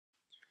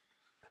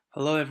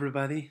Hello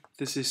everybody,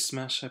 this is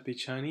Smash Happy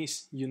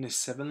Chinese, Unit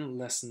 7,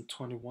 Lesson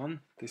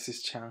 21. This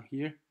is Chang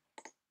here.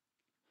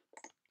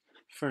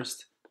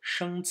 First,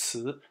 生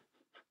词.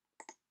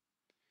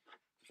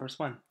 First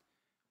one,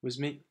 with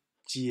me,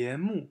 节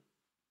目.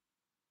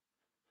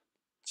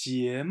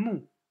 节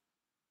目.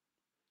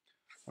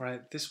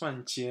 Alright, this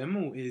one, 节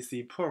目 is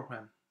the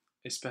program,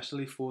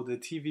 especially for the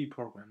TV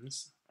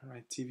programs.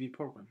 Alright, TV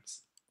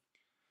programs.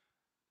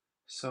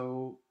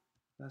 So,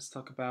 let's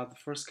talk about the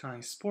first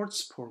kind,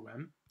 sports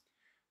program.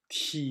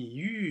 体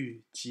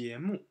育节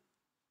目.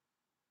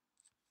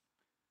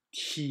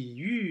 体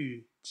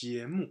育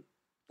节目.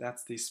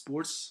 That's the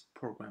sports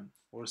program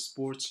or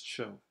sports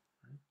show.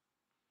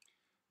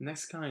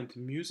 Next kind,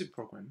 music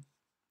program.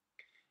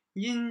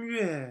 音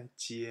乐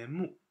节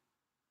目.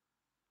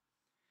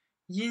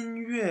 音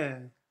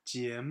乐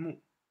节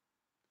目.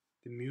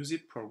 The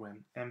music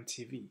program,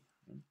 MTV.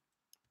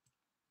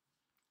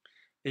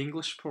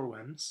 English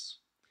programs.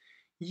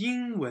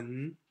 英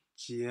文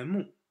节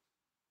目.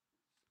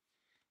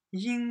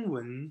 英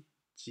文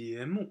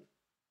节目.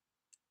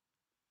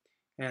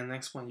 And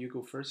next one, you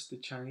go first, the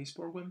Chinese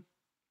program.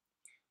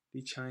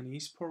 The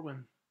Chinese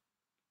program.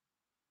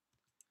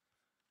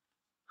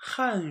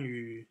 汉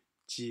语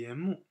节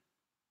目.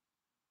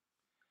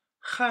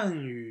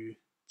 汉语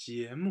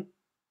节目.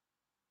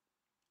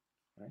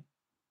 Right?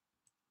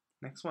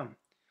 Next one.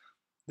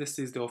 This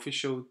is the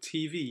official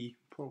TV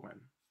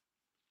program.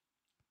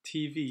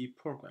 TV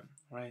program,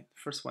 right?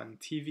 First one,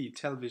 TV,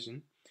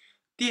 television.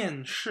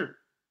 电视.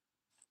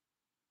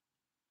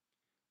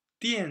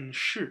 电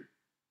视.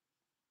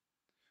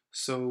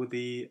 So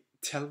the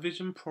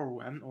television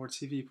program or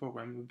TV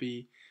program would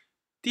be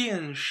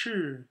电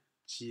视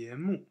节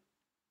目.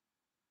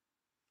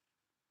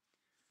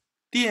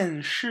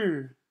 电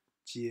视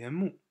节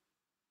目.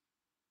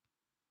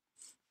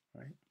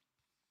 Right?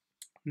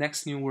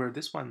 Next new word,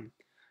 this one.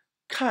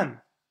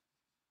 看.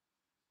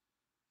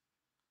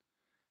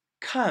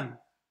 看.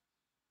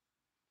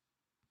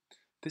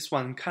 This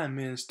one, 看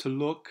means to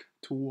look,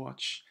 to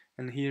watch,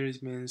 and here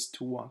it means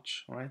to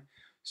watch, right?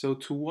 So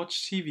to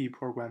watch TV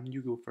program,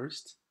 you go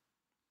first.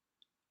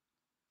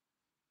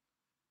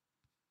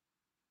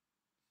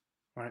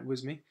 Alright,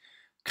 with me.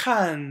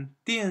 看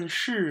电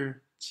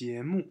视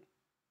节目.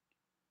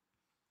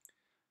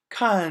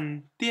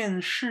 看电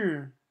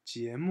视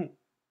节目.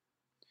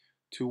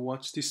 To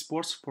watch the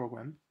sports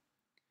program.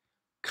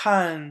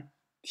 看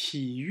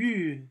体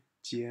育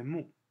节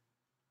目.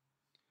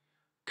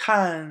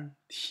 看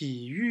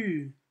体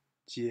育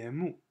节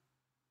目.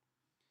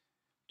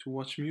 To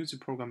watch music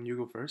program, you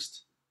go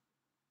first.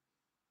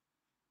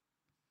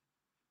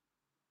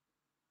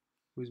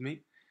 With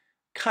me.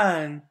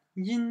 看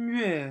音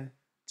乐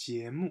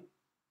节目.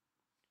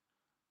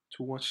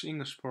 To watch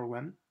English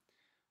program.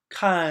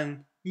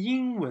 看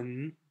英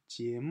文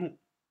节目.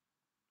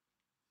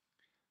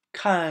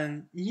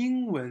 看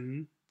英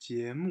文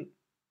节目.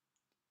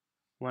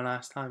 One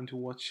last time, to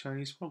watch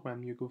Chinese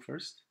program, you go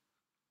first.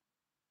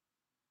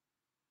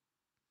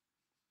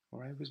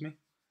 Alright, with me.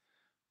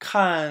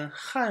 看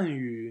汉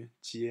语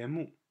节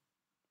目.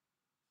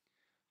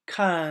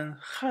 看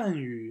汉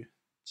语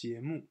节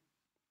目.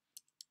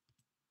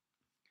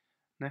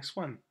 Next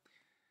one.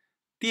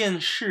 电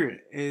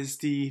视 is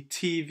the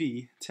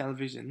TV,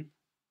 television.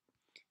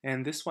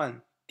 And this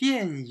one,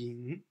 电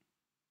影.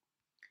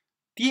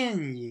 电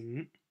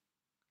影.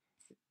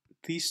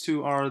 These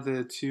two are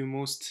the two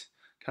most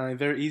kind of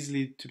very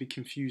easily to be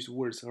confused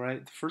words,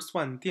 alright? The first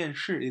one, 电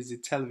视 is the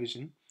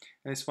television.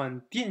 And this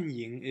one, 电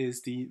影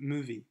is the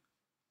movie,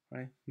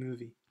 right?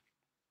 Movie.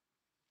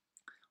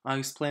 I'll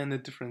explain the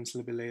difference a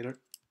little bit later.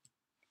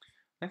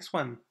 Next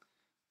one,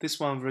 this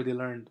one I've already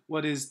learned.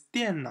 What is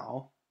电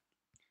脑?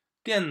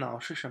 电脑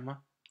是什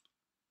么?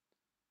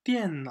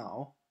 电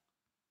脑.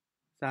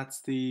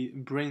 That's the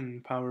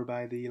brain powered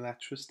by the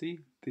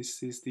electricity.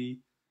 This is the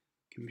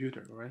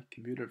computer, right?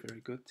 Computer,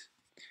 very good.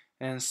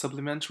 And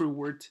supplementary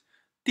word,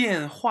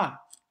 电话.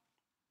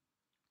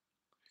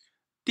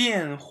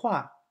 电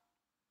话.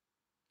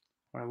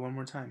 Alright, one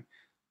more time.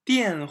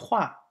 电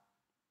话.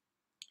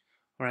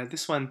 Alright,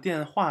 this one,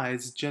 电话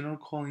is general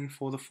calling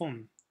for the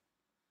phone.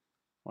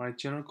 Alright,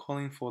 general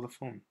calling for the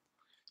phone,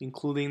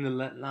 including the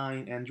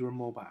landline and your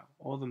mobile.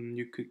 All of them,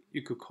 you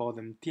could call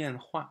them 电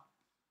话.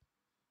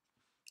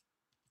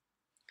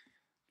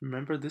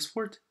 Remember this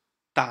word?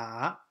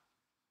 打.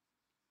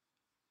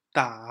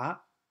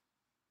 打.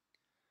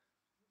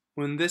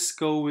 When this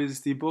go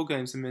with the board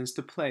games, it means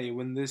to play.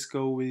 When this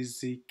go with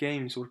the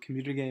games or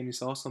computer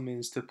games, it also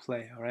means to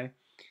play, alright?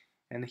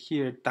 And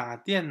here, 打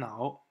电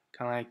脑,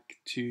 kind of like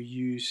to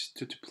use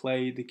to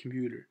play the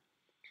computer.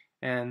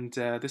 And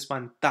this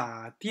one,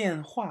 打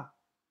电话.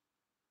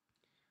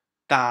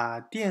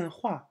 打电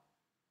话.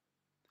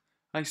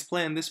 I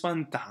explained this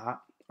one,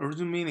 打,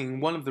 original meaning,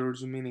 one of the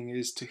original meaning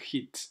is to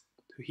hit.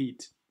 To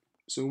hit.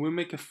 So when we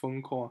make a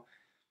phone call,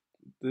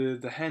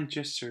 the hand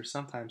gesture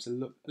sometimes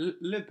look a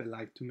little bit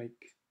like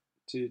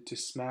to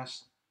smash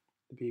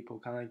the people,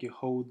 kind of like you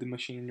hold the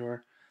machine in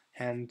your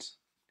hand,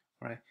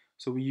 right?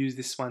 So we use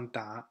this one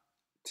打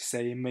to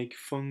say make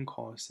phone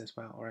calls as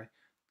well, alright?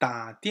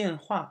 打电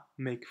话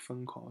make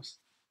phone calls.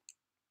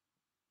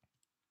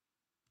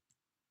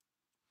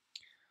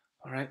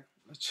 Alright,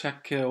 let's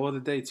check all the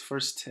dates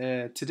first.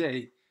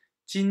 Today,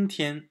 今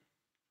天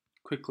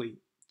quickly.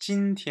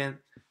 今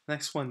天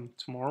next one,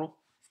 tomorrow.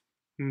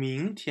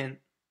 明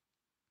天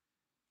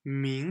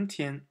明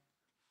天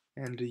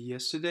and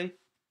yesterday.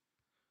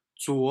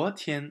 昨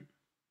天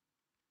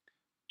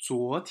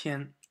昨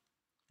天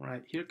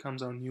Right, here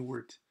comes our new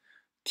word.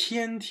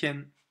 天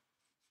天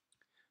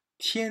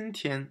天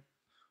天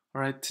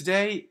Alright,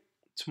 today,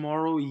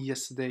 tomorrow,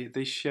 yesterday,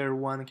 they share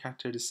one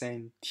character the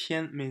same.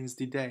 天 means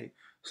the day.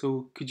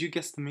 So could you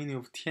guess the meaning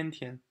of 天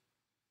天?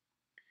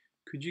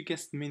 Could you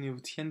guess the meaning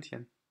of 天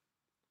天?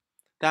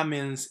 That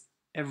means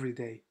every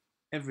day.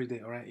 Every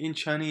day, alright? In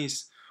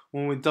Chinese,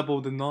 when we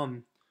double the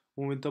noun,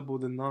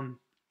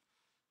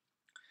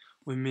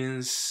 it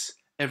means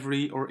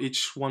every or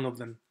each one of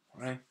them,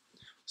 alright?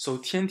 So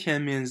天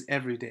天 means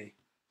every day.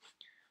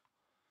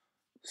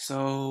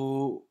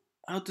 So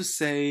how to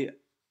say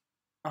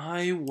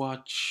I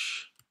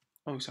watch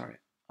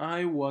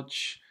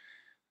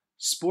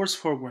sports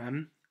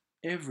program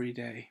every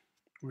day.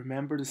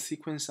 Remember the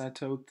sequence I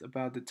told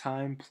about the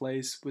time,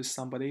 place with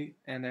somebody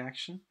and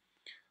action?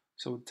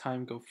 So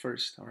time go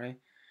first, alright?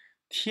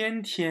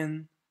 天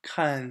天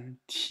看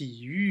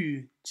体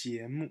育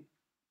节目。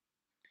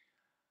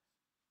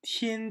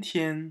天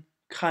天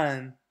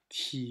看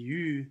体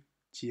育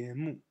节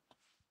目。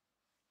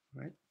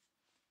Right?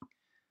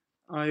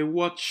 I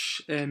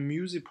watch a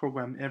music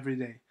program every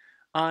day.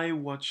 I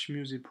watch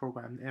music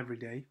program every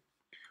day.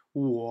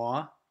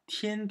 我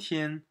天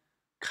天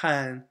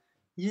看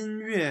音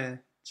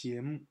乐节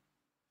目。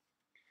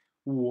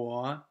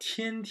我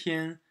天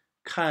天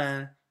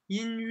看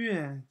音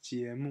乐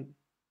节目。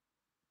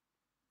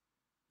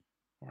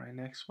Alright,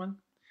 next one.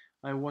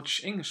 I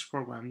watch English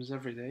programs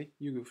every day.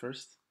 You go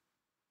first.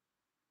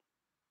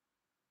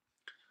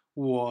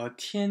 我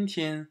天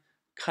天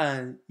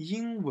看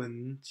英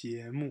文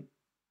节目。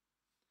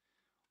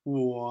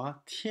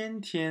我天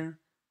天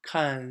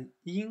看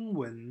英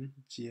文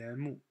节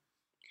目。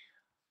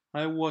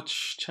I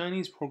watch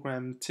Chinese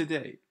program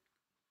today.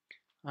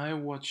 I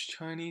watch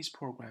Chinese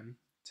program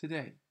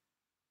today.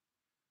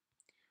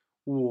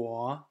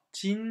 我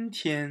今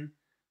天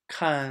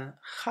看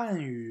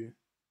汉语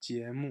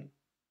节目。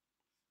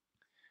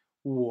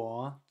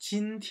我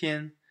今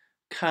天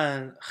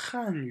看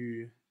汉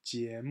语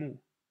节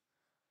目。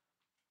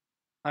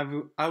I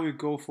will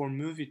go for a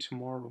movie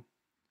tomorrow.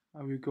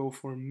 I will go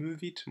for a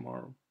movie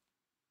tomorrow.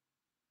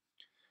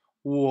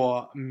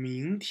 我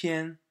明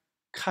天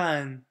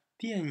看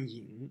电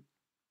影。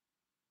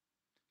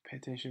Pay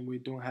attention, we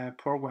don't have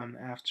program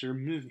after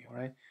movie,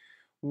 right?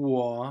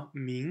 我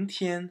明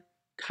天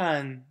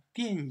看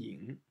电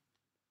影。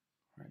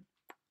Right?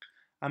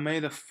 I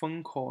made a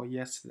phone call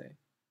yesterday.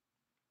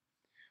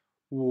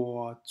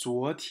 我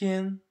昨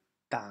天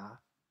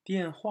打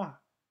电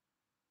话。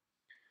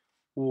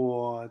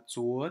我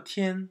昨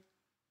天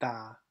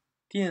打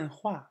电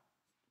话。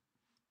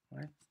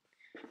Right?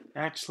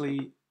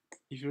 Actually,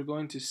 if you're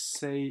going to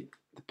say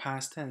the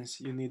past tense,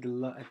 you need the "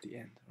了" at the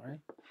end, right?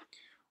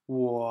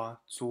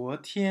 我昨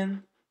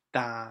天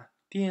打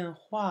电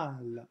话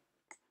了。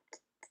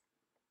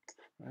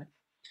Right?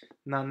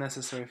 Not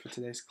necessary for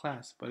today's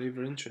class, but if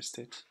you're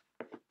interested,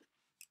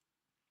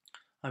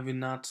 I will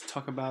not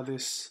talk about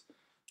this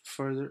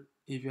further.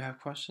 If you have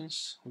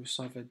questions, we'll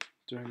solve it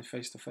during the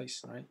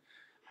face-to-face, right?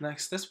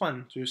 Next, this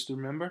one, just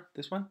remember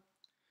this one.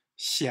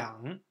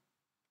 想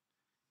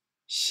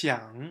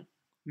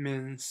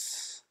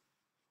means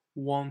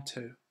want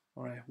to,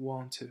 alright,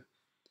 want to.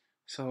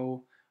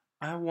 So,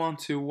 I want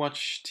to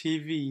watch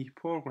TV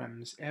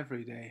programs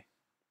every day.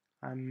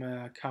 I'm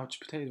a couch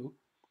potato.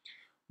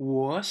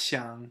 我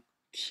想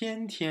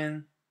天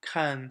天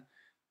看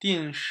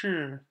电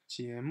视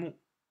节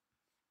目。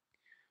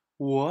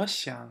我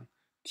想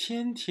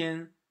天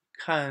天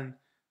看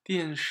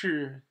电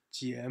视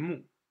节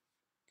目。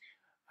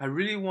I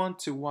really want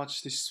to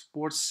watch the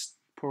sports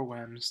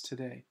programs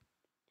today.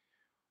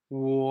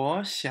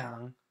 我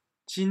想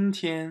今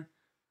天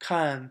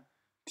看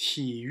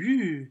体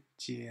育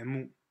节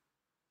目。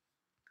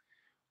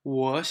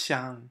我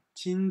想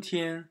今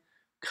天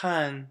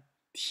看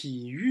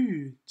体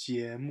育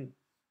节目。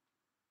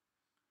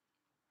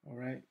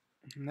Alright,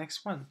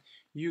 next one.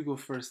 You go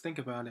first. Think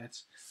about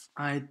it.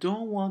 I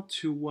don't want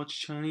to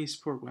watch Chinese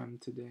program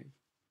today.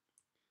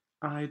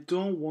 I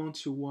don't want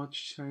to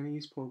watch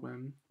Chinese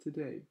program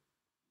today.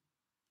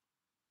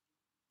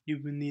 You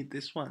will need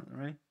this one,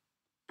 right?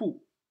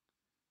 不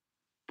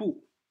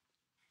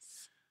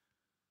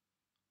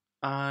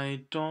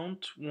I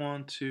don't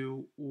want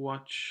to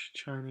watch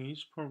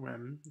Chinese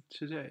program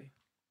today.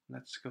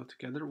 Let's go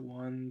together.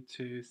 1,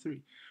 2,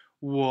 3.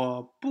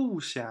 我不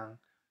想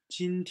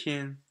今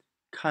天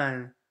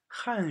看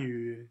汉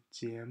语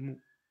节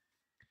目。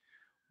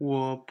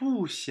我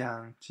不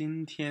想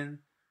今天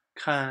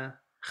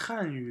看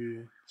汉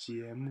语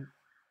节目。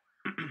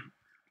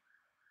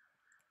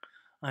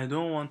I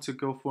don't want to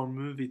go for a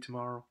movie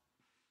tomorrow.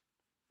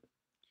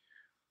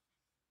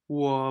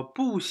 我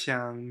不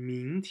想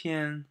明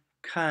天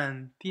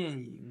看电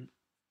影。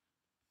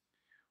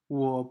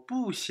我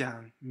不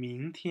想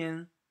明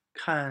天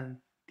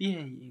看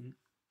电影。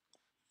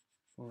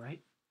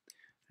Alright,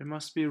 there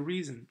must be a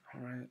reason.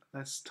 Alright,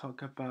 let's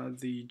talk about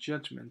the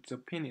judgment, the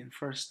opinion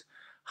first.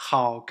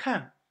 好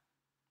看，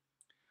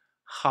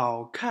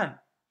好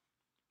看。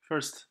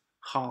First,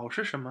 好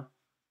是什么？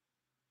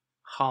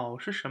好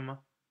是什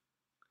么？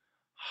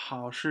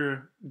好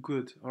是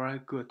good,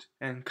 alright, good.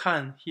 And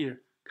看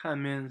here, 看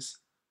means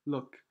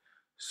look.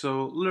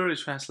 So literary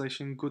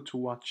translation, good to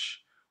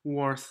watch,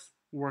 worth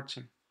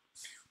watching,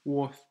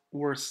 worth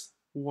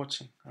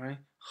watching, alright?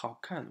 好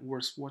看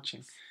worth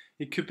watching.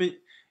 It could be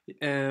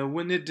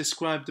when it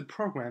describes the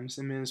programs,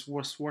 it means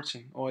worth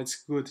watching, or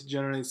it's good.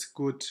 Generally, it's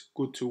good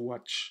to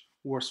watch,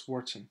 worth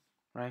watching,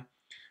 right?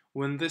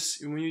 When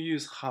you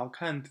use 好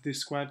看 to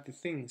describe the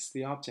things,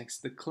 the objects,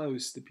 the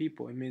clothes, the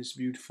people, it means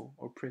beautiful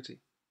or pretty,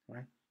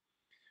 right?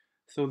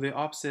 So the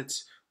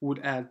opposites would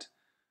add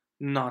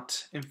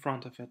not in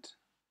front of it.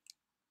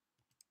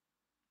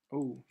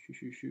 Oh,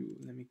 shoo.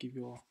 Let me give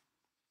you all.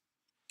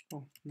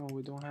 Oh, no,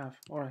 we don't have.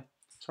 All right,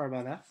 sorry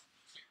about that.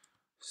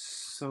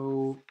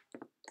 So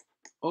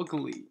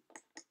ugly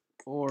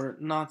or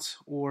not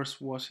worth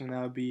watching,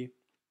 that would be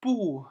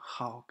不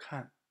好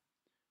看.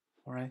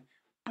 All right,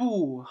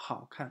 不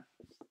好看.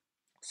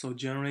 So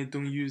generally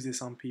don't use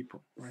this on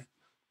people, right?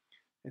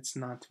 It's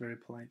not very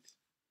polite.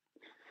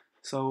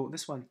 So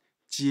this one,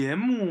 节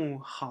目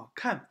好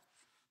看。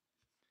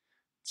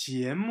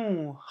节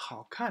目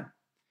好看。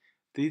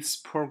This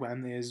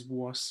program is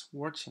worth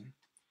watching.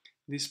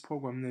 This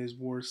program is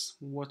worth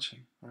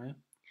watching, right?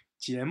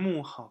 节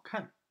目好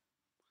看。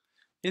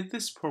Is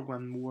this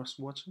program worth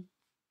watching?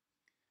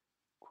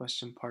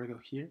 Question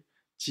particle here.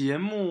 节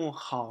目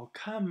好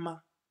看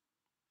吗？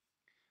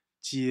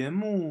节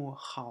目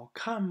好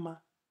看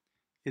吗？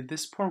 Is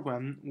this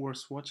program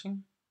worth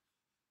watching?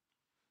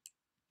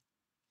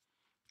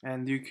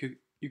 And you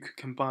could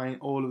combine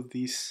all of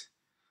these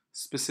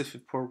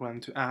specific program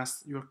to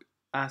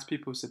ask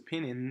people's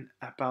opinion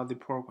about the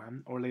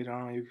program, or later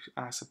on you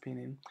ask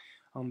opinion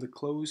on the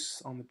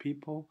clothes, on the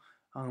people,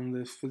 on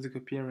the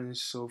physical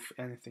appearance of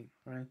anything,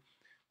 right?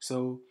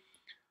 So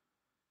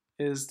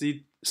is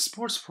the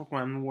sports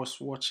program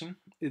worth watching?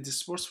 Is the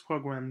sports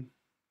program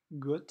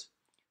good?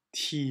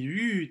 体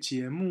育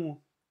节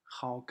目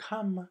好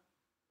看吗？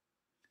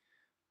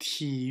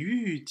体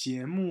育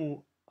节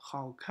目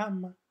好看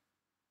吗？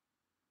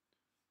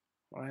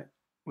 All right,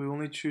 we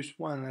only choose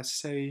one. Let's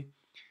say,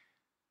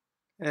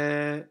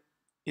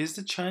 is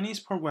the Chinese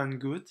program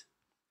good?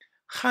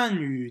 汉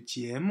语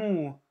节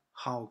目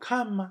好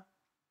看吗？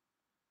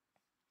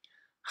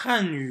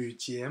汉语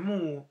节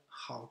目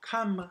好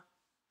看吗？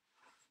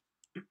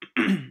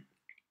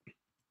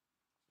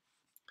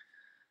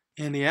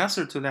 And the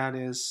answer to that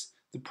is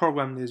the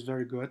program is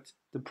very good.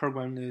 The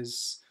program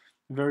is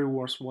very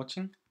worth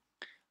watching.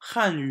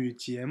 汉语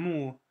节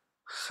目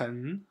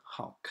很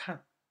好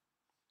看。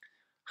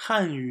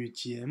汉语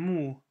节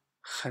目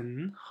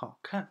很好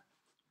看。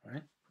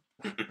Right?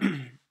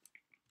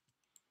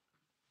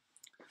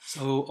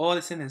 So all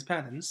the sentence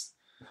patterns.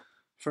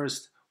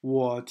 First,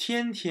 我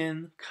天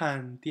天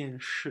看电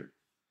视。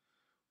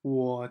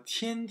我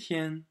天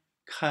天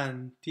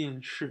看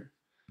电视。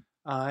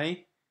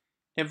I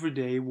every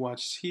day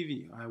watch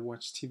TV. I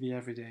watch TV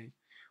every day.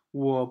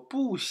 我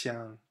不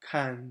想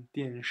看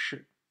电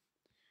视。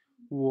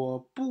我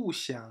不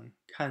想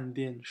看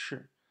电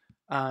视。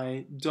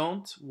I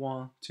don't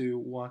want to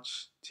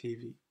watch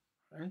TV.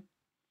 Right?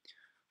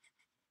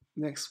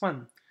 Next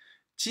one.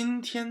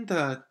 今天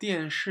的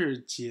电视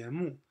节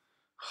目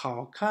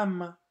好看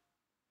吗？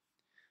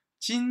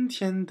今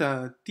天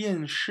的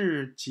电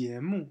视节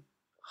目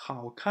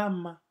好看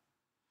吗？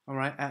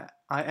 Alright,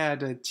 I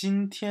add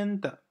今天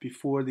的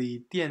before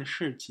the 电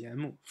视节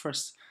目.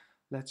 First,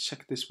 let's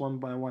check this one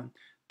by one.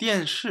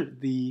 电视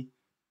the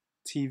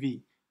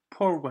TV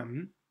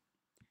program.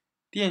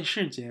 电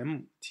视节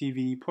目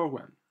TV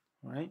program.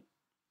 Alright.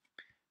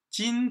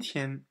 今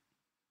天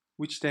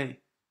which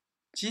day?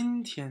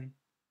 今天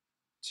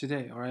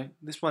today. Alright.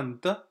 This one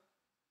the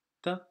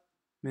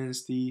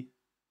means the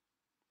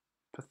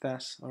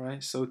possess.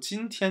 Alright. So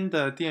今天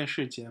的电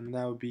视节目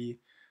that would be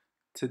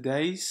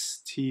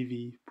today's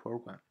TV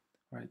program.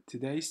 Right,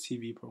 today's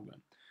TV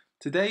program.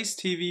 Today's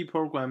TV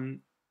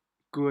program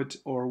good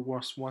or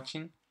worth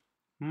watching?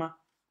 Ma.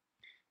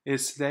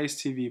 Is today's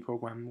TV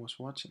program worth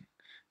watching?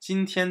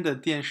 今天的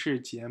电视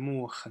节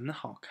目很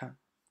好看。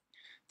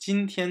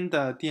今天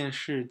的电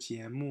视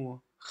节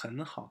目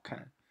很好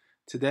看。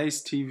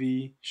Today's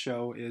TV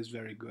show is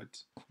very good.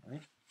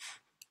 Right?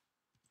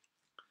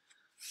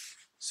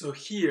 So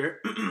here,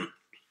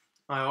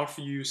 I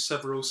offer you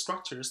several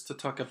structures to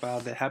talk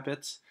about the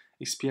habits,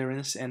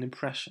 experience, and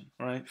impression.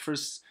 Right?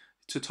 First,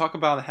 to talk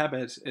about the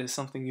habit is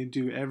something you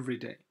do every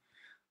day.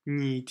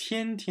 你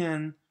天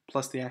天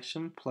plus the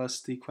action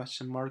plus the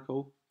question mark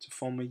to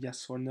form a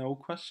yes or no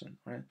question.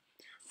 Right?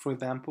 For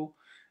example,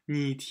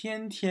 你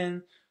天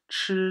天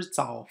吃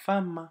早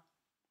饭吗？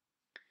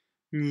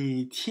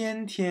你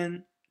天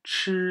天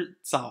吃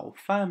早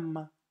饭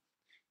吗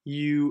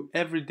You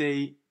every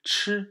day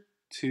吃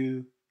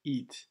to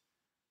eat.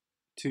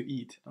 To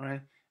eat,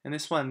 alright? And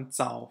this one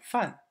早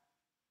饭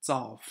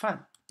早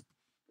饭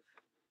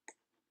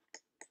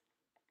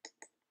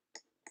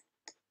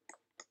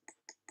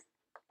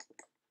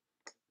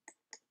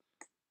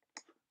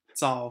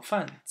早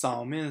饭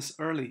早 means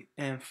early,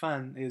 and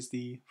饭 is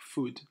the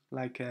food,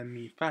 like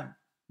米饭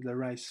the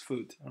rice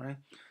food, alright?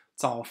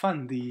 早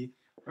饭 the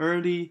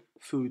early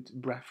food,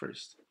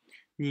 breakfast.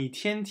 你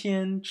天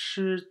天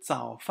吃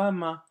早饭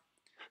吗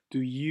Do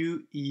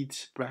you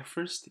eat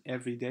breakfast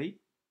every day?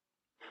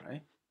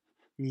 Right?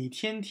 你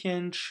天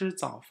天吃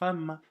早饭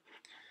吗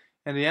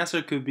And the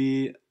answer could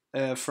be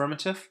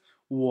affirmative.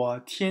 我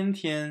天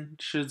天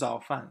吃早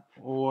饭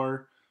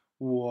or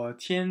我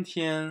天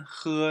天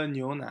喝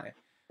牛奶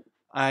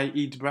I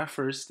eat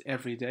breakfast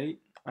every day.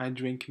 I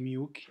drink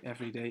milk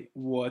every day.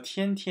 我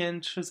天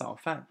天吃早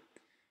饭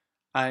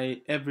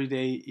I every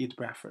day eat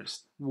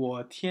breakfast.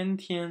 我天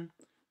天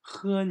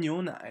喝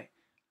牛奶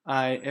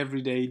I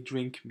every day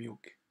drink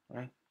milk.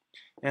 Right?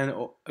 And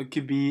it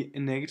could be a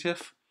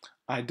negative.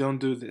 I don't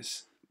do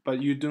this.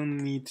 But you don't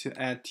need to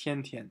add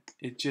天天.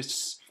 It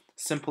just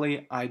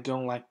simply I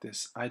don't like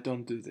this. I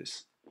don't do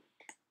this.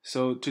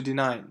 So to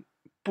deny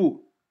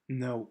不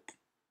no.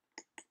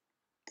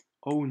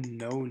 Oh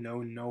no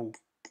no no.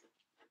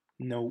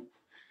 No.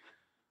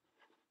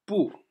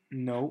 不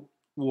no.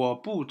 我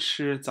不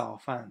吃早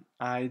饭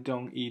I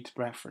don't eat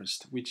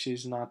breakfast, which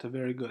is not a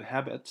very good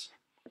habit.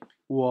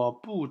 我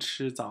不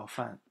吃早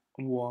饭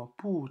我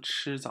不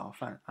吃早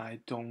饭 I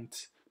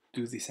don't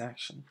do this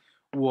action.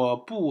 我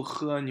不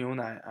喝牛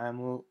奶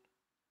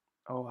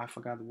Oh, I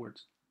forgot the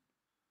words.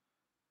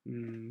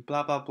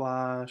 Blah blah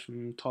blah.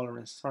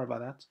 Tolerance. Sorry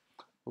about that.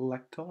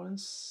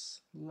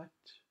 Lactolerance.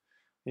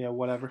 Yeah,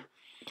 whatever.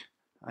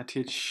 I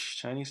teach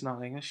Chinese,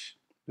 not English.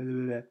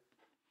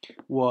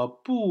 我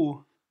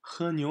不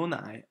喝牛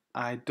奶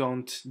I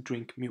don't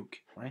drink milk.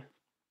 Right?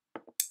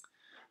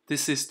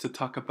 This is to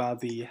talk about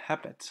the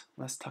habit.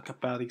 Let's talk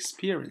about the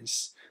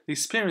experience. The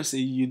experience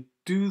is you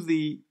do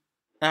the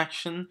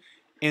action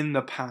in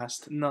the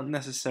past, not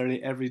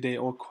necessarily every day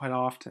or quite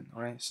often.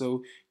 All right.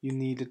 So you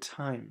need the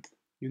time.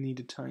 You need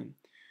the time.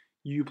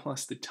 You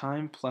plus the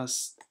time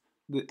plus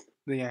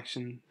the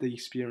action, the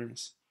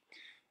experience.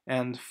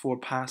 And for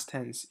past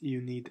tense,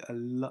 you need a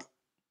lot.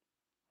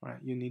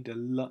 Right? You need a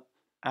lot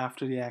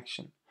after the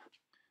action.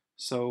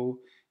 So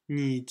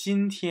你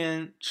今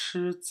天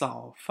吃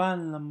早饭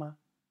了吗？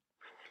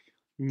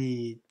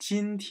你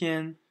今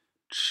天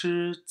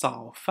吃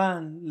早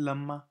饭了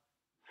吗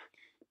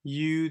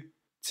You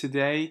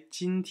today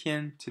今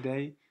天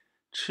today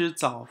吃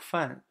早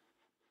饭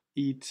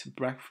eat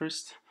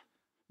breakfast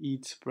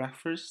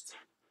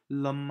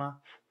了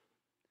吗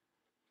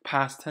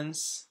Past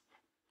tense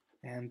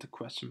and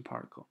question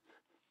particle.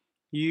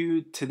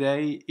 You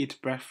today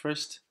eat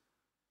breakfast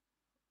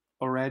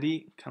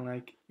already, kind of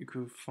like you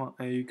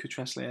could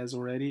translate as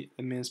already.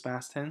 It means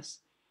past tense,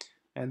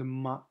 and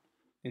ma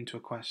into a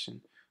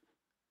question.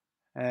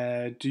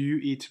 Do you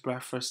eat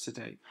breakfast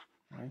today?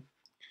 Right?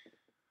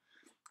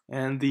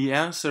 And the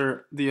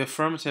answer, the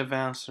affirmative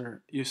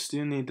answer, you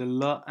still need the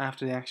了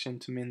after the action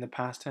to mean the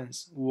past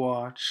tense.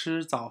 我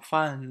吃早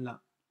饭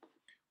了。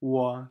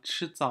我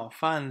吃早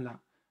饭了。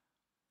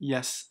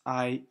Yes,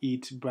 I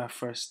eat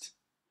breakfast.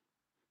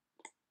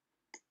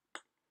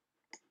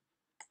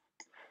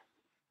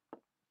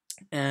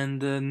 And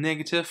the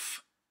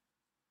negative,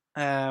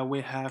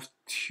 we have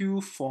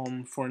two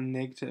forms for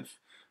negative.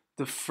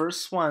 The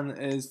first one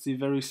is the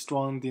very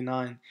strong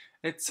denying.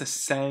 It's the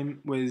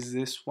same with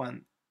this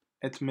one.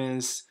 It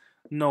means,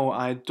 no,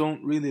 I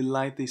don't really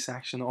like this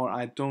action, or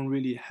I don't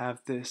really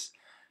have this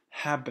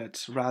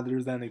habit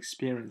rather than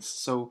experience.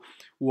 So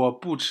我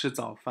不吃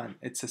早饭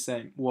it's the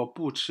same. 我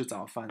不吃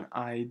早饭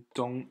I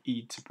don't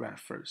eat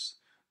breakfast.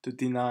 To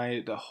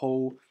deny the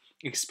whole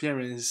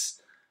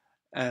experience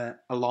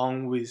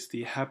along with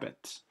the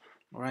habit,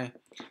 right?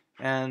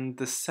 And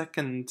the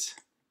second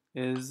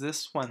is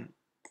this one,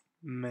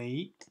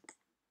 没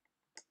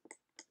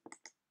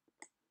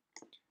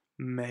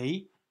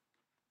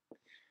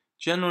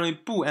Generally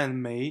不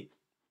and 没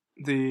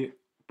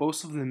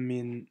both of them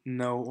mean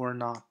no or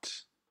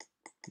not.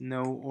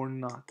 No or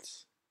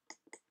not.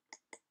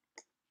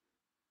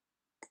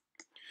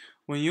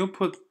 When you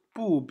put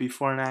不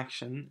before an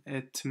action,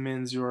 it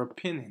means your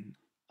opinion.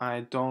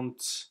 I don't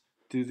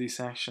do this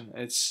action.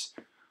 It's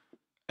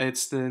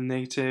the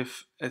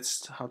negative,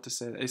 it's how to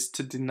say it, it's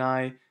to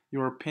deny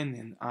your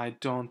opinion. I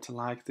don't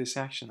like this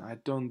action. I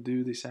don't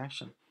do this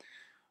action.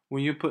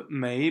 When you put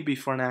没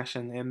before an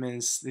action, it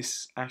means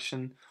this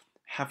action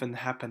haven't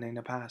happened in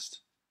the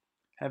past.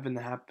 Haven't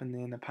happened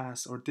in the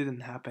past or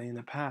didn't happen in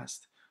the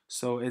past.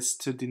 So it's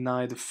to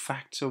deny the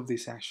fact of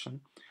this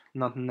action,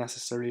 not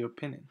necessarily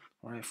opinion.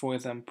 Right? For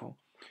example,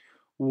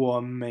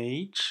 我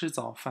没吃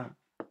早饭。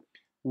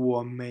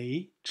我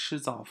没吃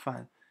早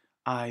饭。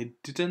I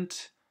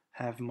didn't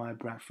have my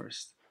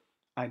breakfast.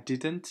 I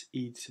didn't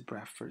eat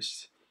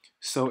breakfast.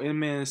 So it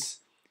means,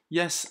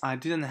 yes, I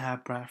didn't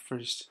have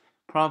breakfast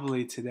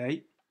probably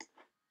today.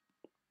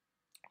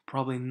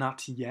 Probably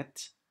not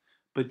yet,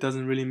 but it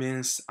doesn't really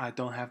mean I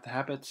don't have the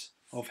habit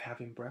of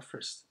having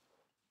breakfast,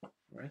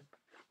 right?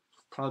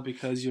 Probably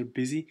because you're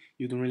busy,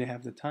 you don't really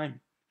have the time,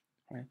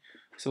 right?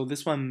 So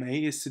this one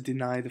may is to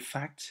deny the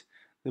fact,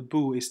 the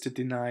bu is to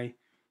deny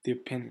the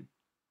opinion,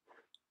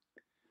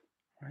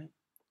 right?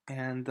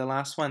 And the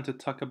last one to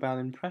talk about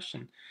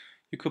impression.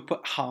 You could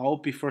put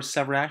好 before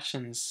several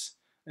actions.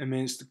 It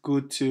means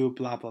good to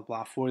blah blah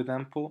blah. For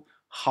example,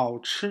 好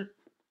吃,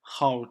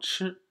好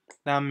吃.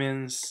 That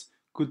means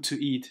good to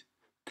eat,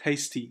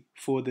 tasty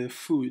for the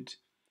food,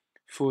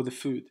 for the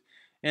food.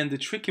 And the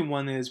tricky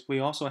one is we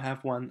also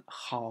have one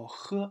好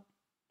喝,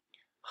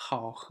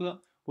好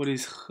喝. What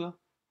is 喝?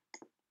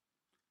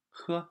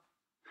 喝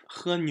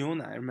喝牛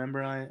奶.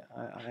 Remember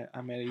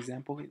I made an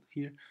example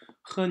here.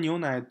 喝牛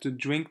奶 to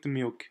drink the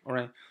milk.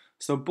 Alright.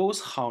 So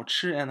both 好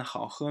吃 and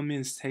好喝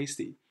means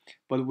tasty.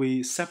 But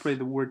we separate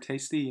the word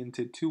tasty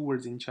into two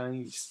words in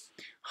Chinese.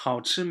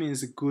 好吃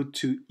means good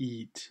to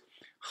eat.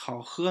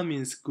 好喝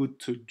means good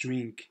to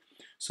drink.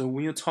 So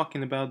when you're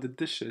talking about the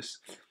dishes,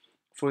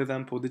 for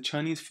example, the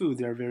Chinese food,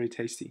 they are very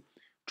tasty.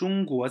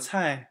 中国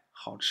菜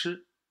好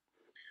吃.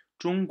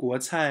 中国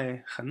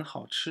菜很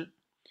好吃.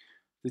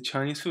 The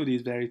Chinese food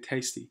is very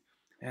tasty,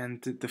 and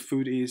the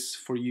food is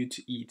for you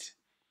to eat.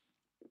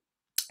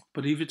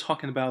 But if you're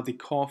talking about the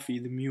coffee,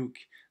 the milk,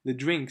 the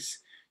drinks,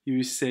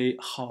 you say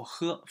好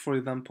喝. For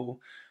example,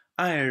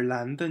 爱尔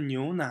兰的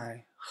牛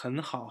奶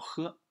很好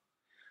喝.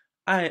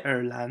 爱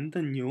尔兰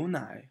的牛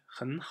奶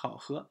很好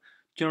喝.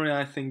 Generally,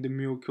 I think the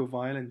milk of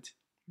Ireland,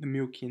 the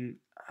milk in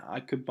I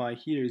could buy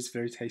here is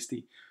very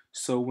tasty.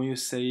 So when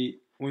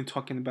you're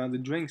talking about the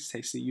drinks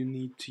tasty, you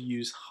need to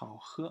use 好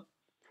喝.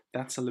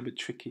 That's a little bit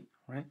tricky,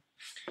 right?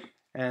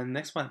 And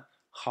next one,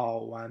 好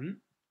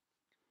玩,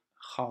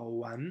好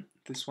玩.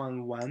 This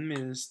one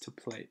means to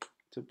play,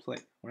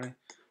 right?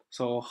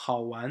 So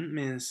好玩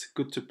means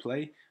good to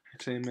play.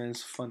 Actually, it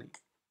means funny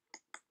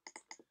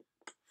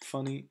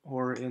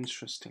or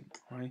interesting,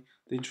 right?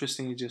 The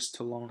interesting is just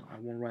too long. I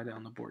won't write it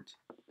on the board.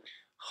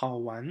 好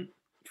玩,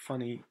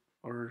 funny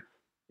or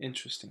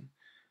interesting.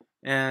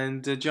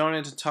 And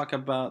generally to talk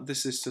about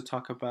this is to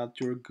talk about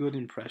your good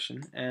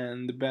impression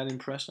and the bad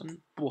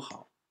impression, 不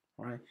好,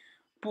 right?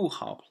 不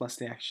好 plus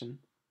the action,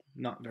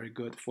 not very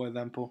good. For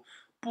example,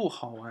 不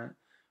好玩.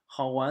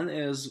 好玩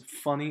is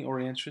funny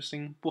or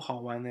interesting. 不好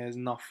玩 is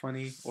not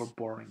funny or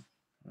boring,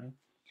 right?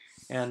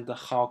 And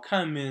好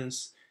看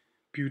means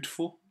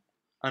beautiful.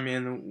 I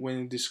mean, when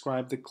you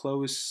describe the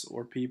clothes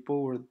or people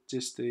or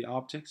just the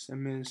objects, it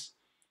means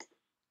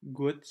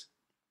good,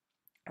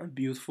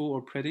 beautiful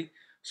or pretty.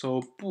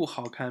 So 不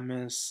好看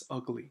means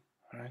ugly,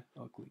 right?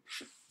 Ugly.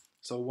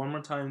 So one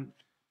more time,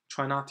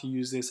 try not to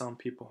use this on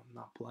people,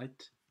 not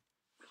polite.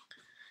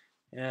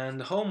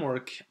 And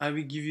homework, I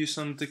will give you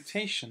some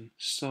dictation.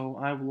 So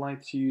I would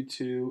like you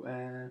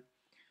to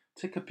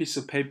take a piece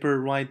of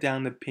paper, write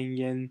down the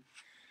pinyin,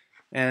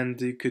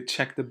 and you could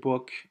check the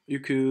book. You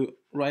could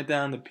write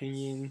down the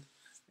pinyin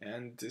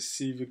and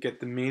see if you get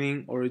the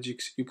meaning, or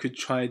you could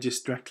try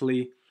just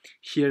directly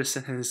hear the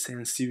sentence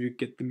and see if you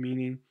get the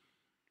meaning.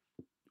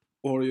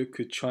 Or you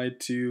could try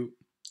to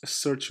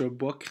search your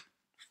book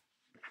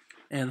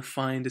and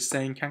find the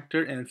same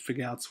character and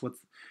figure out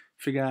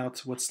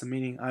what's the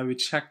meaning. I will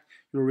check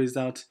your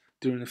result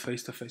during the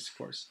face-to-face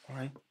course. All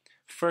right.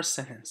 First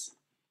sentence.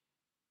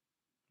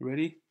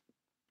 Ready?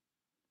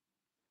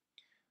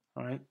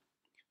 All right.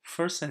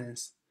 First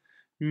sentence.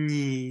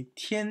 你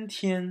天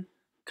天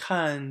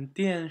看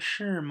电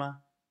视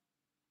吗?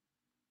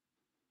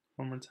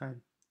 One more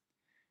time.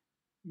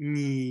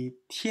 你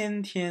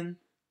天天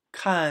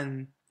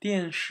看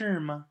电视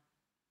吗?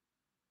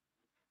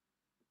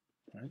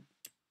 All right.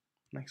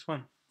 Next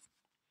one.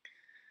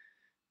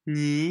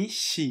 你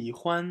喜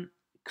欢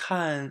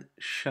看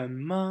什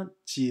么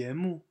节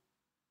目?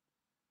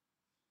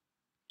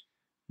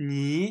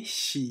 你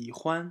喜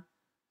欢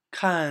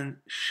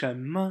看什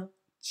么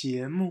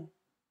节目?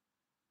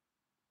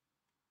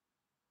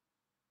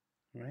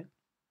 Right?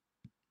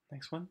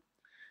 Next one.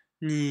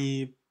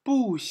 你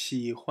不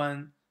喜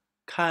欢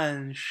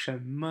看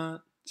什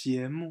么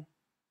节目?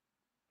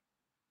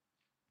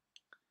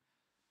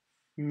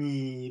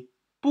 你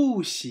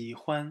不喜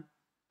欢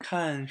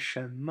看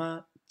什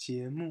么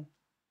节目？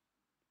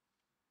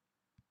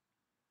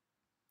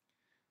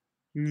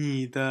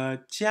你的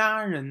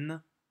家人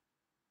呢？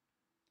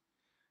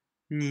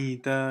你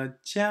的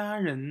家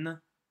人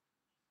呢？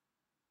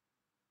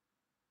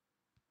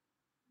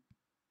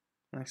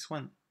 Next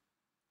one.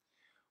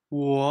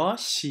 我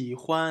喜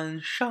欢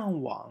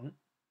上网，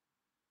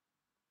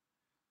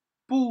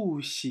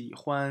不喜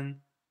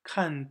欢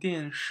看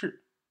电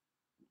视。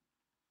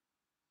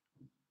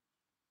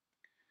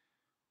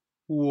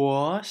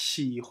我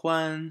喜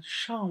欢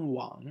上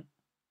网，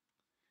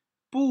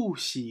不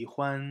喜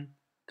欢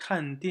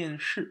看电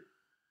视。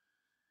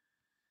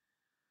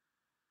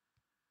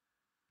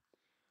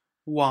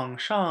网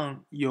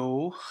上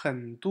有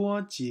很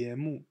多节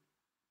目，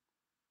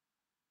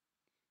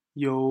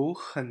有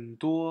很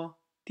多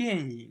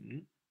电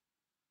影。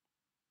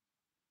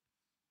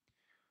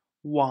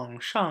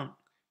网上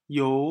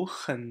有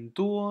很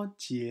多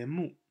节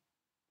目，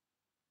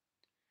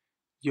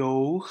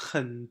有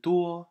很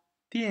多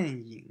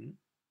电影，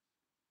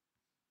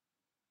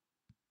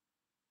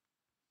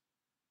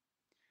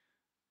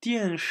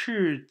电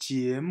视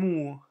节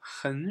目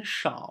很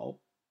少，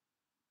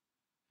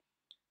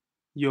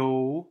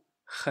有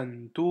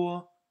很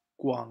多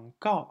广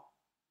告，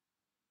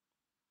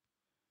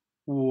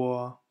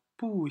我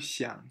不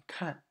想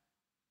看。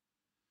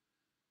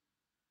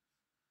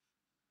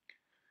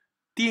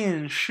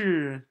电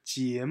视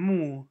节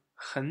目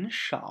很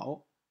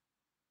少，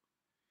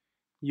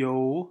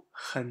有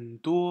很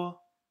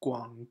多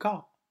广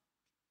告，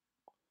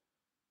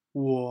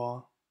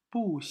我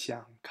不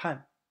想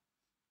看。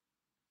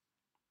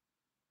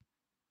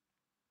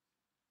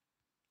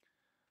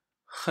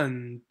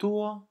很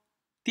多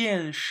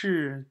电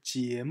视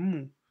节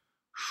目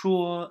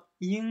说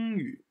英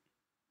语，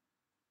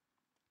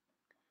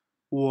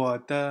我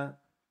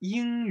的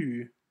英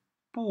语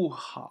不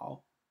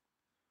好，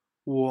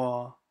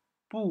我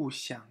不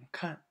想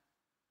看。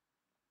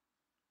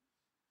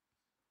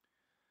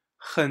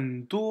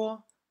很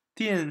多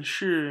电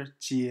视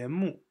节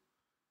目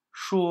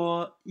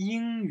说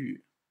英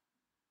语，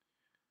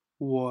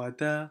我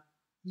的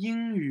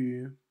英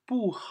语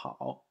不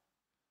好，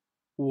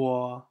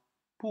我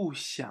不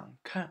想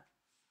看。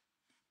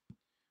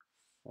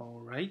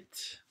All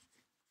right.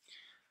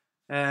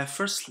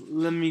 First,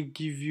 let me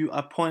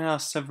point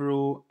out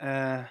several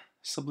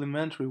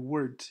supplementary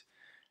words.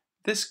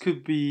 This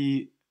could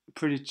be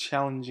pretty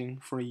challenging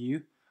for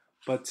you,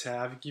 but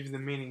I've given the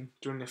meaning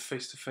during the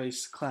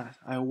face-to-face class.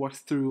 I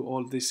walked through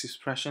all these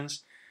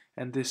expressions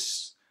and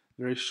this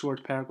very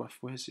short paragraph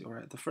was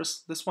alright. The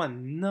first, this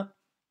one,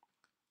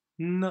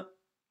 n.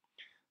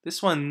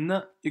 This one,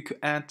 n, you could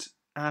add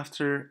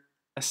after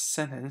a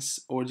sentence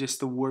or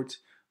just a word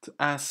to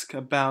ask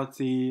about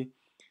the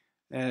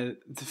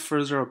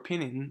further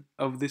opinion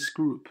of this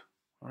group.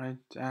 Alright,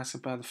 to ask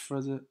about the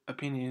further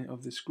opinion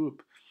of this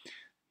group.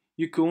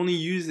 You can only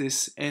use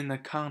this in a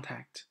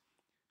context.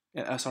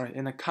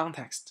 In a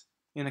context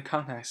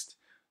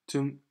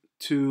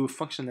to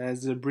function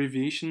as the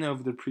abbreviation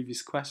of the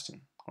previous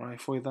question.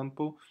 Alright, for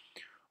example,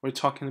 we're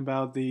talking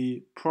about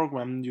the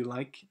program you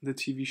like, the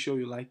TV show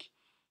you like.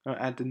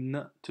 Add the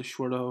n to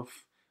short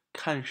of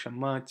看什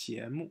么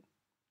节目.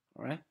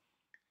 Alright,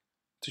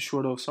 to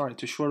short of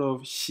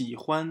喜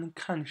欢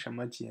看什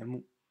么节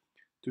目.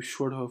 To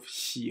short of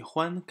喜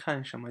欢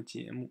看什么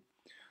节目.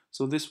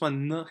 So this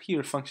one n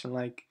here function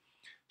like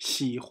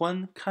喜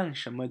欢看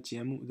什么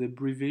节目, the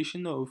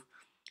abbreviation of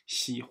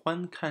喜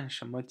欢看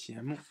什么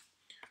节目.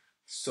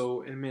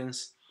 So it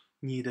means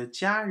你的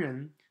家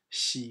人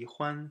喜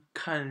欢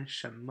看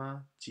什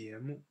么节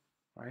目,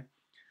 right?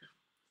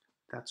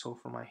 That's all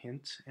for my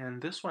hint.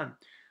 And this one,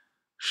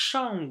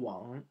 上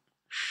网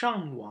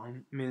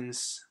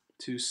means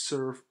to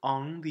surf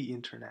on the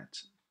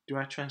internet.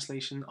 Direct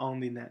translation, on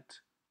the net,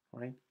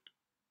 right?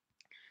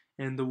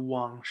 And the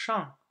网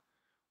上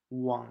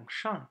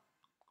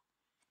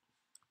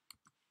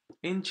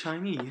in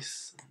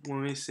Chinese,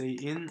 when we say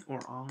in or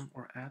on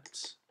or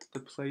at,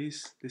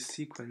 the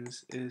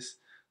sequence is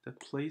the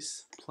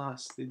place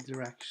plus the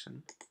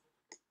direction.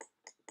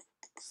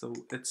 So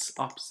it's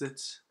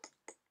opposite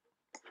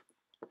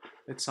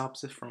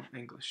from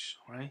English,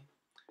 right?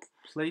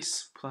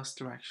 Place plus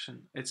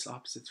direction, it's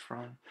opposite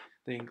from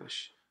the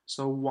English.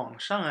 So 网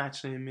上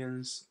actually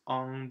means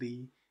on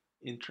the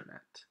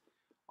internet.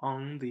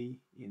 On the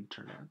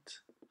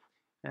internet.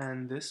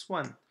 And this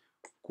one,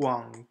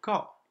 广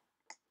告.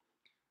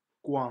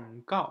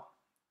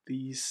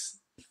 This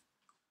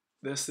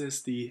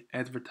is the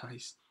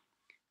advertise,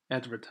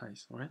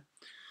 right?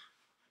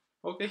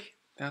 Okay,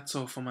 that's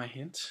all for my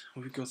hint.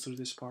 We go through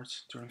this part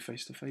during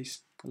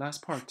face-to-face.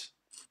 Last part,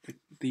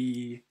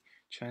 the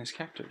Chinese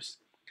characters.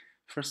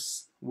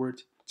 First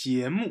word,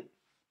 节目.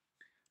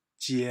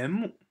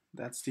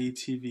 That's the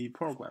TV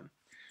program.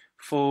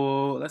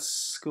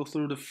 Let's go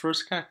through the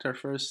first character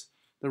first.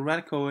 The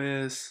radical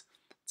is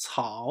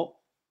草.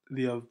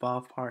 The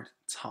above part,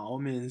 草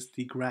means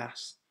the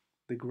grass.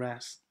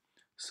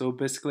 So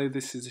basically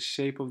this is the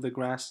shape of the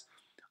grass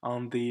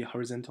on the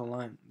horizontal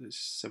line. There's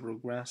several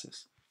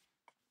grasses.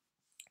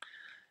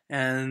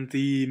 And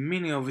the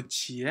meaning of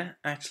节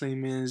actually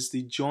means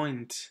the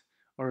joint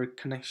or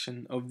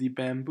connection of the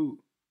bamboo.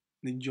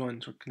 The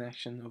joint or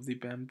connection of the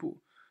bamboo.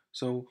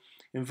 So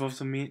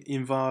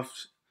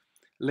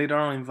later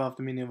on involved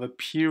the meaning of a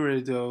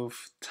period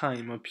of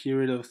time, a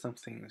period of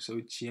something.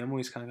 So 节目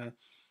is kind of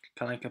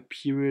like a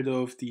period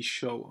of the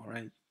show,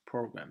 right?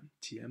 Program,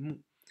 节目.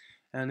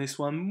 And this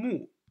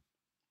one,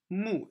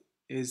 目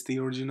is the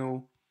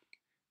original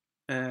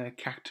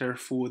character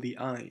for the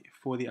eye.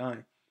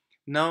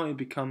 Now it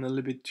become a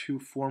little bit too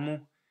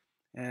formal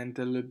and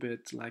a little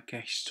bit like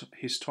a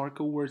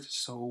historical word,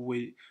 so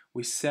we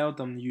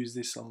seldom use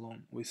this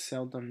alone.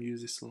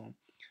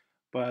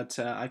 But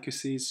I could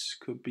see it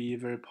could be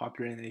very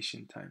popular in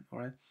ancient time. All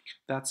right,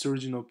 that's the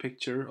original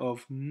picture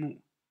of mu.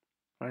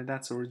 Right,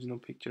 that's the original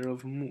picture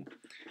of mu.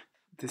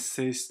 This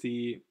is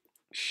the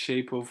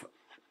shape of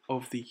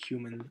of the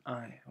human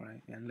eye,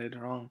 right? And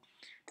later on,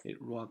 it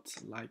wrought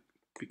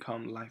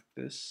become like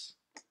this,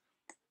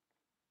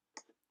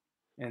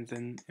 and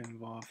then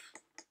evolve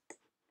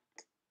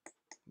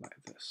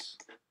like this,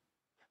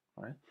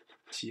 right?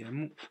 节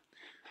目.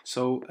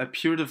 So a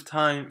period of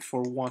time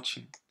for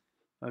watching,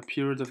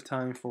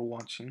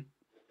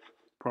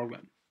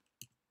 program.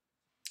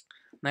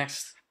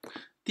 Next,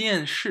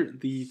 电视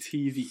the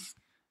TV,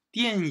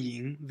 电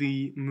影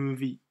the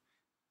movie,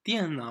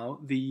 电脑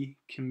the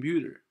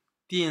computer,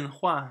 电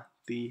话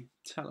the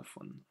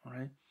telephone. All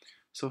right.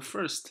 So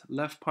first,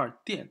 left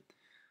part 电.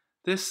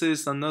 This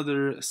is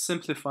another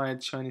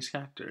simplified Chinese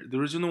character. The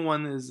original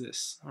one is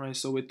this. All right.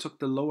 So we took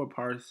the lower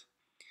part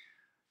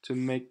to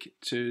make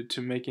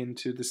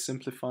into the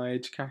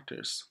simplified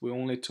characters. We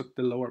only took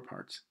the lower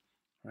part,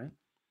 right?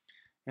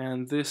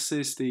 And this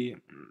is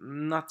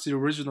not the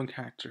original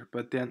character,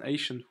 but the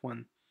ancient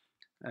one,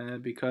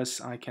 because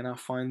I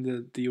cannot find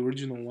the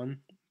original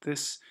one.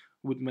 This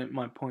would make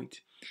my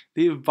point.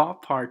 The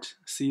evolved part,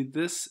 see,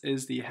 this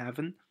is the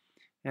heaven,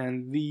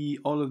 and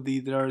all of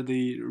they are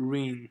the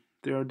rain.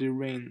 They are the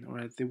rain,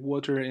 right? The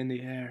water in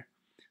the air.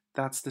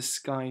 That's the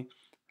sky,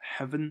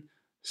 heaven,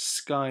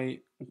 sky,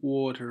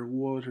 water,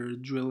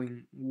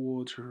 drilling,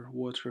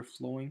 water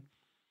flowing.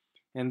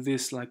 And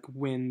this like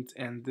wind,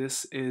 and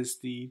this is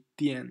the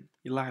电,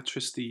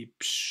 electricity.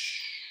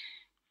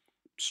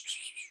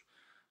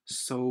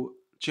 So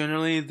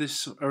generally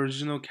this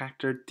original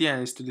character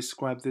电 is to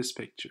describe this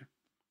picture.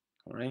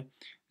 Alright?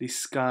 The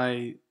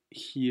sky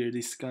here,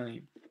 the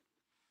sky.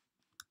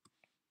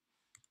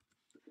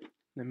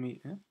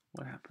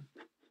 What happened?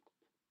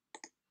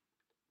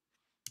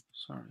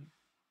 Sorry.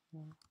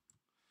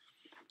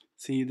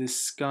 See the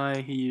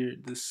sky here,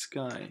 the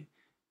sky,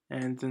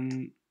 and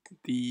then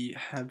the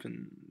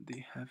heaven,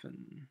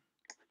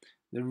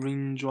 the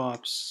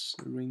raindrops,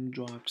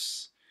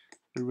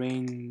 the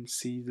rain,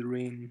 see the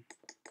rain,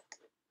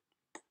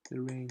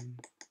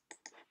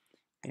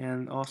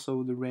 and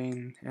also the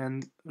rain,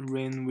 and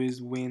rain with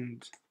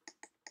wind.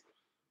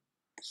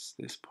 It's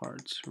this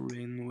part,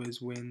 rain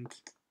with wind,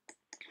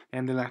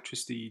 and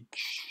electricity.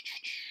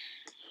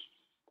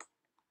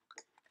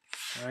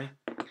 Alright,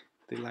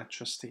 the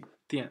electricity.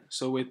 Yeah,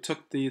 so we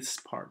took this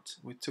part,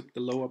 we took the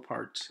lower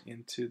part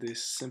into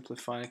this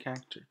simplified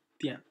character,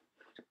 电,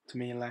 to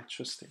mean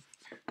electricity.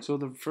 So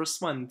the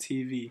first one,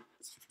 TV.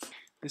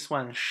 This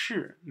one,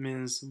 视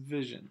means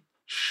vision.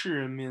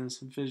 视 means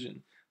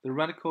vision. The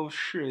radical of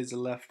视 is the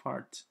left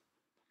part,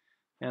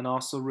 and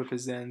also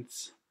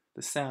represents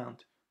the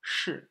sound.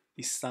 视,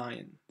 the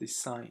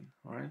sign,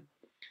 alright?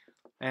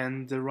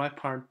 And the right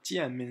part,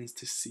 见 means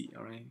to see,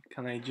 alright?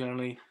 Can I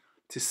generally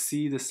to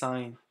see the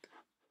sign,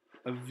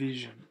 a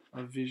vision.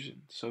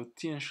 So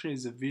电视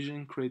is a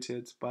vision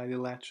created by the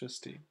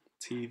electricity,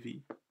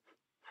 TV.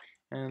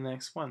 And the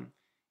next one,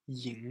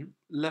 影,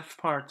 left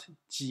part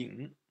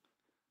景,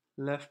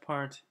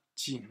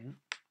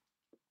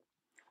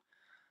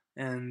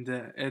 and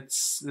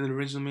it's the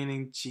original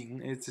meaning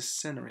景 is the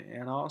scenery,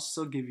 and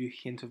also give you a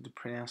hint of the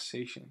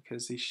pronunciation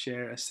because they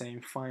share a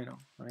same final,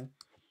 right?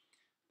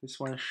 This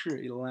one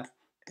是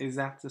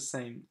exact the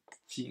same,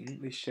 景,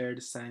 they share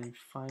the same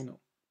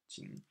final,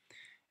 景.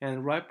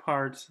 And right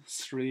part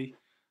 3,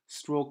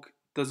 stroke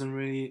doesn't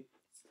really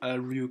a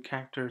real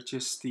character,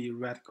 just the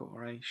radical,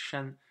 right?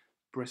 山,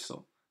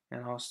 bristle.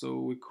 And also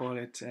we call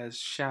it as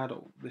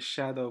shadow, the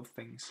shadow of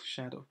things,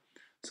 shadow.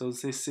 So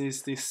this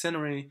is the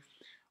scenery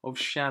of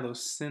shadow.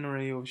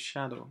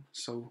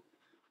 So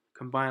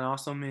combine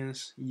also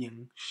means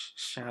影,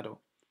 shadow.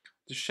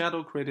 The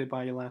shadow created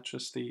by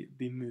electricity,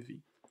 the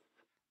movie,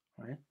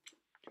 right?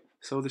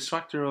 So the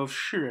structure of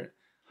视,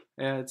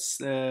 it's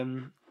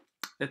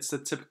a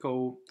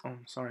typical,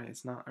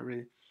 it's not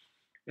really,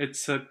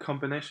 it's a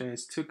combination,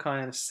 it's two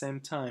kinds at the same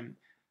time.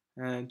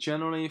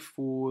 Generally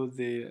for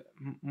the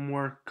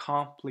more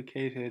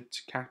complicated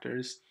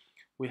characters,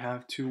 we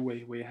have two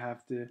ways. We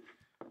have the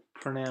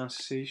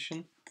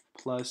pronunciation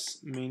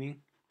plus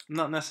meaning.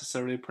 Not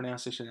necessarily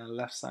pronunciation at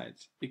left side,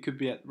 it could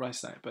be at right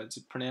side, but it's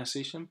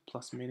pronunciation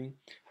plus meaning,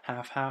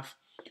 half,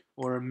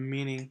 or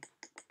meaning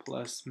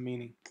plus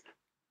meaning.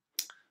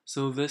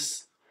 So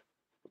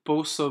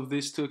both of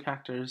these two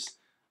characters,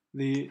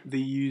 they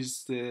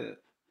use the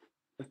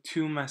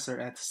two methods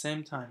at the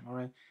same time,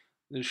 alright?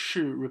 The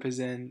视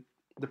represent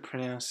the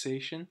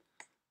pronunciation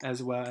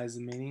as well as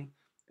the meaning,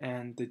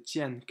 and the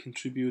见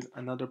contribute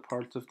another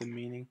part of the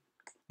meaning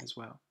as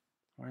well,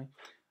 alright?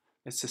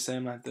 It's the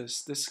same like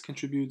this. This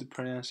contribute the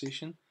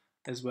pronunciation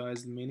as well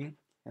as the meaning,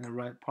 and the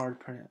right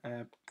part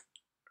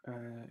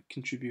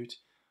contribute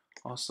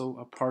also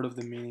a part of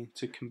the meaning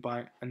to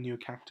combine a new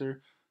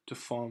character to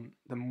form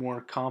the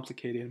more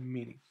complicated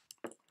meaning,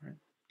 right?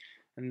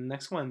 And the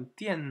next one,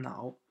 电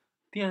脑.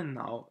 电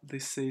脑,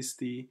 this is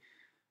the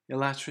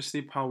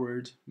electricity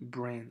powered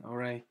brain,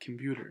 alright,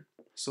 computer.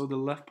 So the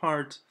left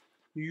part,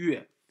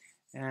 月,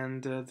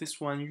 and this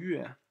one,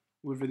 月,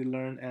 we really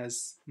learn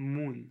as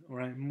moon,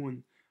 alright,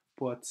 moon.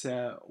 But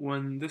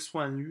when this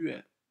one,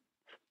 月,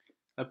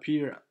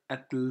 appear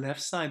at the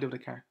left side of the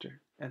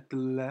character,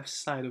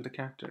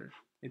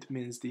 it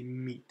means the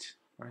meat,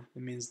 right?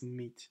 It means the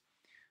meat.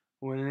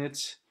 When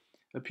it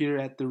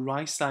appears at the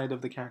right side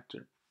of the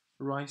character,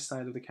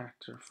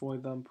 for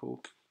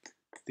example,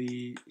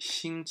 the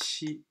星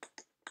期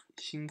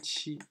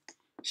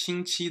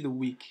the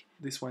week.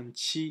 This one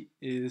七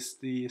is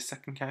the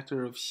second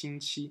character of 星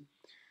期.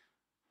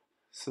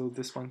 So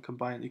this one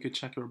combined, you could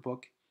check your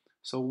book.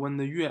 So when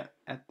the 月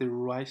at the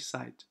right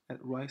side,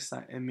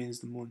 it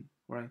means the moon,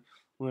 right?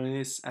 When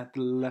it's at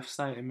the left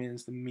side, it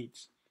means the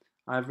meat.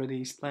 I've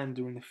already explained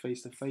during the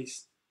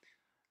face-to-face.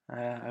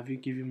 I will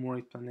give you more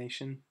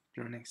explanation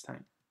during next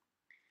time.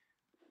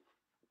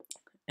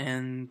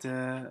 And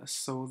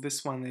so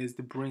this one is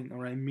the brain,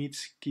 alright?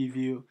 Meat give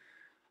you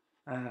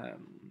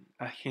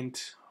a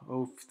hint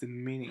of the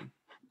meaning.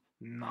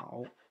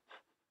 Now,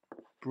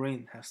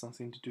 brain has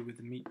something to do with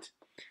the meat.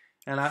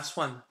 And last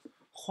one,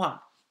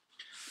 话.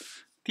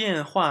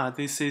 电话,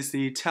 this is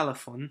the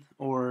telephone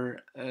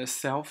or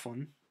cell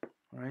phone,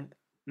 right?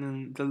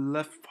 And the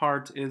left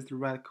part is the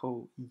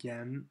radical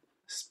言,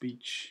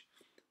 speech.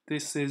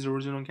 This is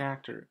original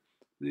character.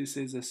 This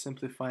is a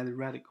simplified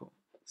radical,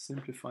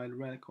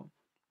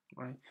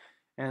 right?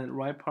 And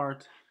right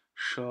part,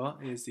 蛇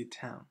is the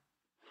town.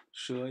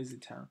 蛇 is the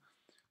town.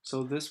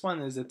 So this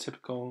one is a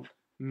typical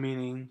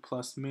meaning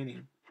plus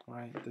meaning,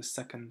 right? The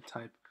second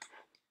type,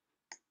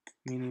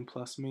 meaning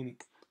plus meaning,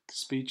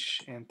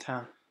 speech and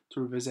town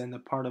to represent a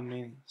part of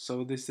meaning.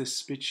 So this is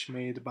speech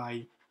made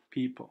by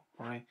people,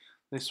 right?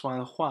 This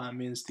one, 话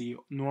means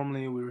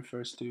normally we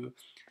refer to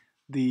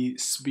the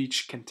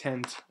speech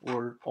content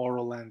or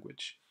oral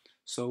language.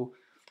 So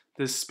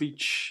the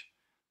speech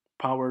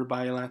powered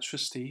by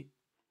electricity,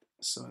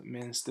 so it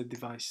means the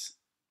device.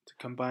 To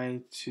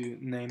combine to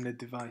name the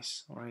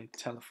device, alright,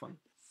 telephone.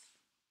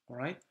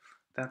 Alright,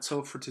 that's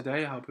all for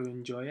today. I hope you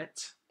enjoy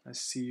it. I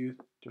see you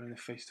during the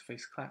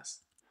face-to-face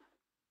class.